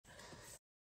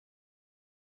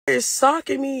Is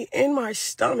socking me in my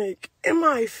stomach, in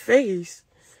my face,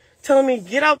 telling me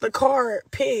get out the car,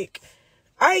 pig.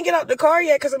 I ain't get out the car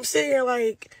yet because I'm sitting here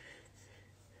like,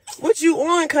 what you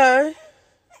on, cuz?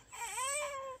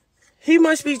 He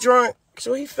must be drunk,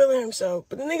 so he feeling himself.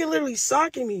 But the nigga literally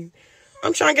socking me.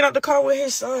 I'm trying to get out the car with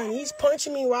his son. He's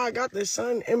punching me while I got the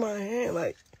son in my hand,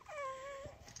 like,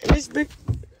 and this big.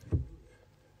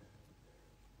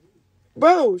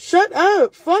 Bro, shut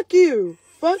up. Fuck you.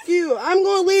 Fuck you. I'm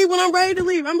gonna leave when I'm ready to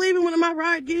leave. I'm leaving when my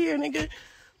ride get here, nigga. I'm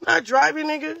not driving,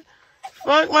 nigga.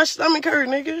 Fuck, my stomach hurt,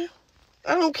 nigga.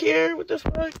 I don't care. What the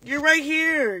fuck? You're right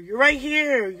here. You're right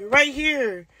here. You're right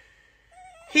here.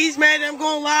 He's mad that I'm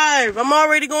going live. I'm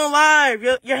already going live.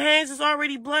 Your hands is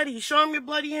already bloody. Show him your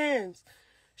bloody hands.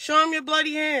 Show him your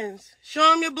bloody hands.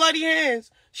 Show him your bloody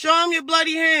hands. Show him your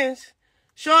bloody hands.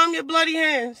 Show him your bloody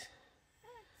hands.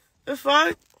 The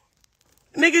fuck?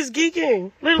 Niggas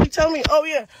geeking. Literally tell me, oh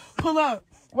yeah, pull up.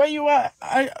 Where you at?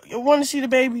 I want to see the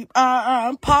baby.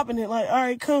 I'm popping it. Like, all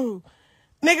right, cool.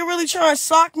 Nigga really trying to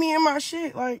sock me in my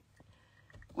shit. Like,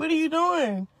 what are you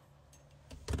doing?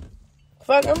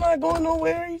 Fuck, I'm not going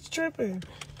nowhere. He's tripping.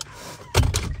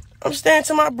 I'm staying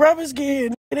till my brothers get here.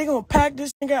 They gonna pack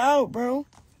this nigga out, bro.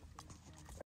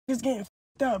 He's getting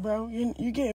fucked up, bro.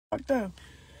 You getting fucked up.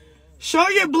 Show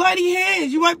your bloody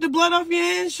hands. You wipe the blood off your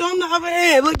hands? Show him the other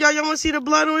hand. Look, y'all want to see the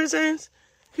blood on his hands?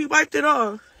 He wiped it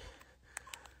off.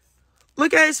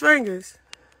 Look at his fingers.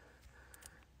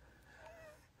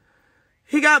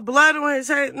 He got blood on his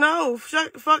hand. No,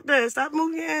 fuck that. Stop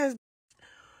moving your hands.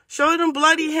 Show them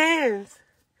bloody hands.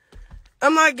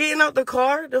 I'm not getting out the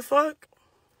car. The fuck?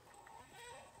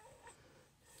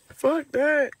 Fuck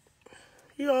that.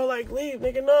 You all like, leave,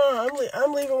 nigga. No,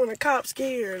 I'm leaving when the cops get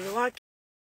here to lock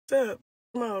up.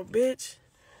 Come on, bitch.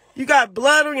 You got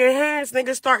blood on your hands,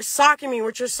 nigga. Start socking me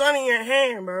with your son in your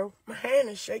hand, bro. My hand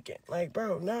is shaking. Like,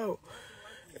 bro, no.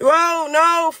 Bro,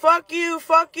 no. Fuck you,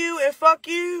 and fuck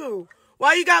you.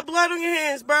 Why you got blood on your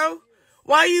hands, bro?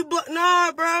 Why you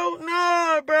Nah, bro.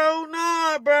 Nah, bro.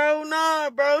 Nah, bro. Nah,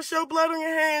 bro. Show blood on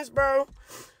your hands, bro.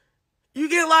 You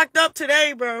get locked up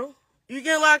today, bro. You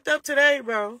get locked up today,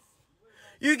 bro.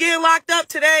 You get locked up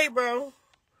today, bro.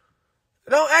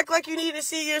 Don't act like you need to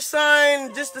see your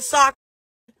son just to sock.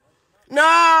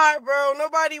 Nah, bro.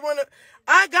 Nobody wanna.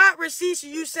 I got receipts of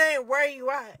you saying where you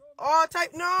at. All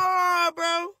type. Nah,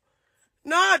 bro.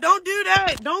 Nah, don't do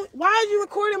that. Why are you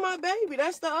recording my baby?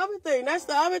 That's the other thing. That's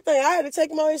the other thing. I had to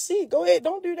take my receipt. Go ahead.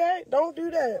 Don't do that. Don't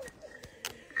do that.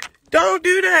 Don't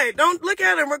do that. Don't look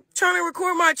at him. We're trying to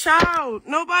record my child.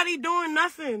 Nobody doing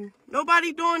nothing.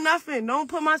 Nobody doing nothing. Don't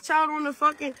put my child on the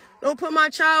fucking. Don't put my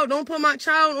child on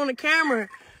the camera.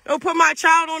 Don't put my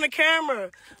child on the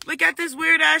camera. Look at this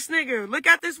weird ass nigga. Look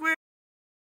at this weird.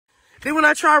 Then when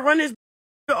I try to run this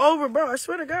over, bro, I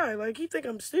swear to God, like, he think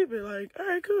I'm stupid. Like, all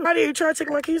right, cool. How do you try to take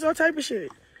my keys, all type of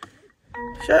shit?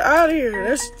 Shut out of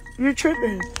here. You're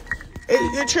tripping.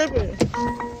 You're tripping.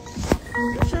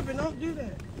 You're tripping. Don't do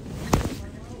that.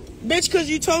 Bitch, because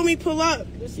you told me pull up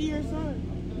to see your son.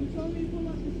 You told me pull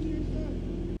up to see your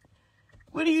son.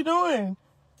 What are you doing?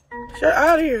 Shut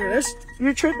out of here.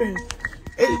 You're tripping.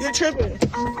 You're tripping.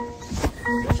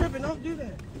 You're tripping. Don't do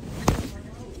that.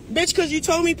 Bitch, because you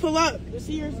told me pull up to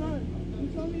see your son. You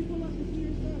told me pull up to see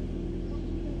your son.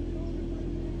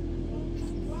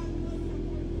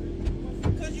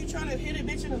 Because you trying to hit a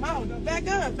bitch in the mouth. Back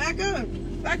up. Back up.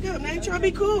 Back up. Now you trying to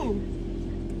be cool.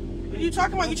 What are you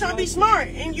talking about? You trying to be smart.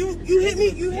 And you hit me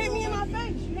in my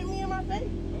face. You hit me in my face.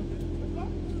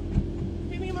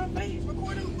 Hit me in my face.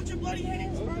 Record him with your bloody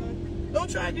hands, bro. Don't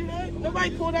try to do that.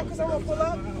 Nobody pulled up because I want to pull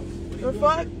up. The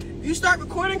fuck? You start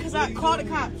recording because I call the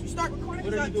cops. You start recording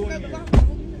because I took out the lock.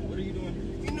 What are you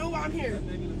doing? You know why I'm here.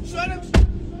 Shut up.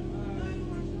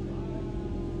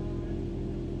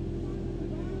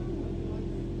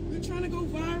 You're trying to go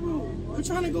viral. You're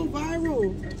trying to go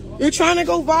viral. You're trying to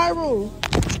go viral.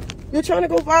 You're trying to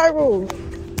go viral.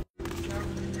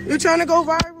 You're trying to go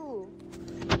viral.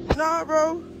 Nah,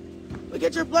 bro. Look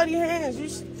at your bloody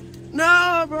hands.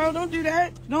 Nah, bro. Don't do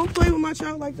that. Don't play with my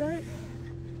child like that.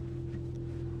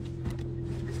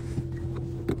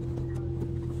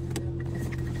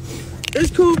 It's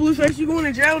cool, Blueface. You going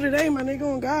to jail today, my nigga,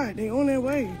 on God. They on their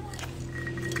way.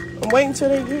 I'm waiting till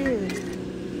they get here.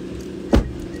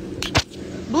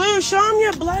 Blue, show them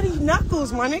your bloody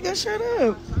knuckles, my nigga. Shut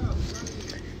up.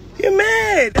 You're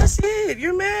mad. That's it.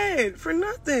 You're mad for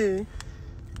nothing.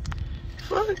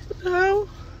 Fuck, what the hell?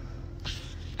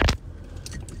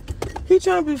 He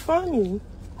trying to be funny.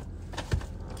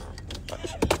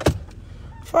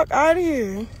 Fuck out of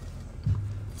here.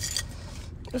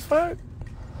 The fuck?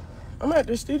 I'm at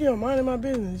the studio minding my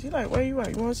business. He like, where you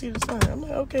at? You want to see the sun? I'm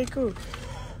like, okay, cool.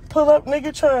 Pull up,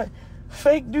 nigga, try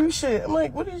fake do shit. I'm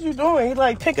like, what is you doing? He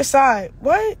like, pick a side.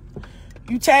 What?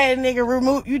 You tired, nigga,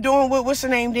 remove. You doing what what's the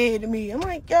name did to me? I'm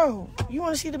like, yo, you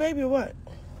want to see the baby or what?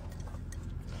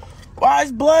 Why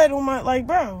is blood on my, like,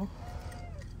 bro?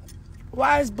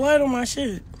 Why is blood on my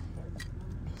shit?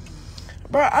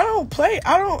 Bro, I don't play.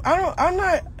 I'm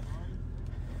not.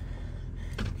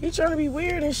 He trying to be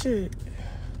weird and shit.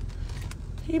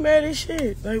 He mad as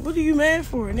shit. Like, what are you mad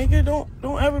for, nigga?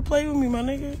 Don't ever play with me, my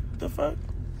nigga. What the fuck?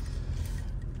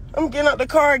 I'm getting out the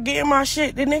car, getting my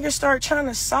shit. The nigga start trying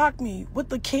to sock me with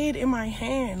the kid in my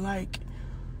hand. Like,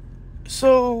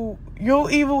 so your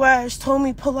evil ass told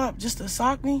me pull up just to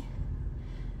sock me?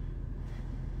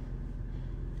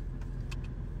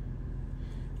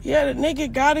 Yeah, the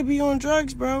nigga gotta be on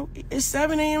drugs, bro. It's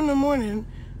 7 a.m. in the morning.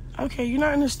 Okay, you're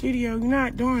not in the studio. You're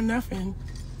not doing nothing.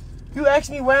 You asked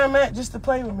me where I'm at just to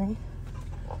play with me.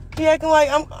 He acting like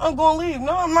I'm gonna leave.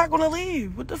 No, I'm not gonna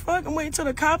leave. What the fuck? I'm waiting till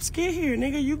the cops get here,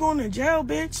 nigga. You going to jail,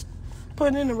 bitch.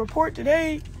 Putting in a report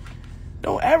today.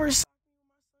 Don't ever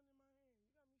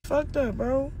fucked up,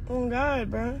 bro. Oh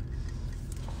God, bro.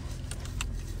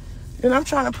 Then I'm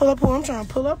trying to pull up on. I'm trying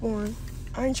to pull up on.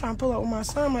 I ain't trying to pull up with my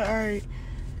son. I'm like, all right.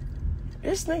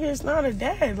 This nigga is not a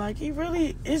dad. Like, he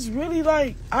really, it's really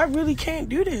like, I really can't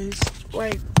do this.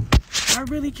 Like, I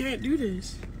really can't do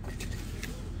this.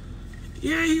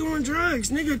 Yeah, he on drugs.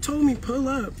 Nigga told me pull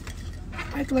up.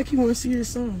 Act like he want to see his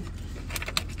son.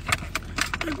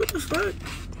 Like, what the fuck?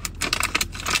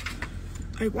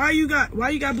 Like, why you got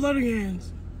blood on your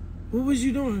hands? What was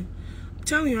you doing? I'm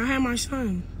telling you, I had my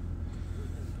son.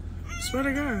 Swear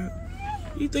to God.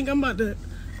 You think I'm about to...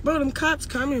 Bro, them cops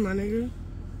coming, my nigga.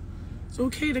 It's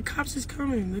okay, the cops is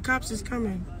coming. The cops is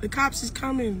coming. The cops is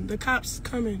coming. The cops is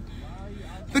coming.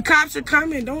 The cops are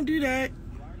coming. Don't do that.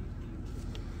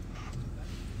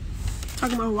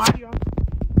 Talking about why y'all...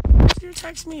 You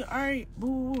text me. All right,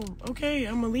 boo, boo. Okay,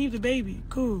 I'm gonna leave the baby.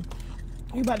 Cool.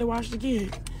 You about to watch the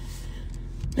kid.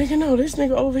 Nigga, no, this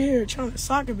nigga over here trying to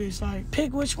sock a bitch. Like,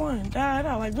 pick which one. Da.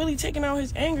 Like, really taking out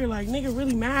his anger. Like, nigga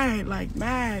really mad. Like,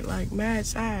 mad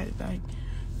sad. Like,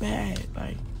 mad.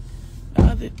 Like, the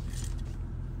other...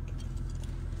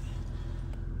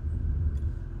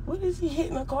 What is he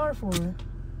hitting the car for? Look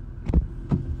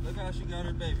how she got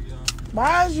her baby, y'all.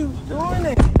 Why is you doing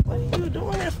that? What are you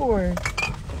doing that for?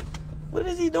 What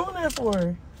is he doing that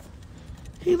for?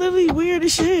 He literally weird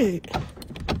as shit.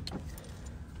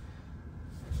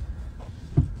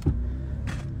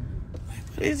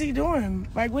 What is he doing?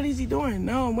 Like, what is he doing?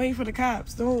 No, I'm waiting for the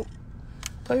cops. Don't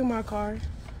play with my car.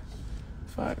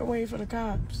 Fuck, I'm waiting for the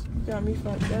cops. You got me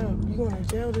fucked up. You going to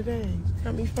jail today.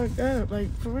 Got me fucked up.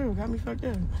 Like, for real, got me fucked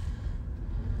up.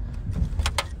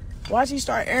 Watch he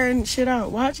start airing shit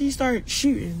out. Watch he start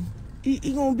shooting. He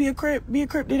gonna be a crip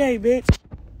today, bitch.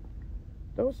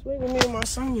 Don't swing with me and my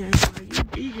son yet. Like, you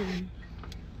vegan.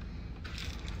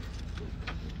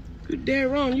 You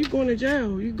dead wrong. You going to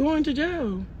jail. You going to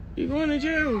jail. You going to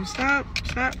jail. Stop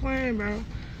playing, bro.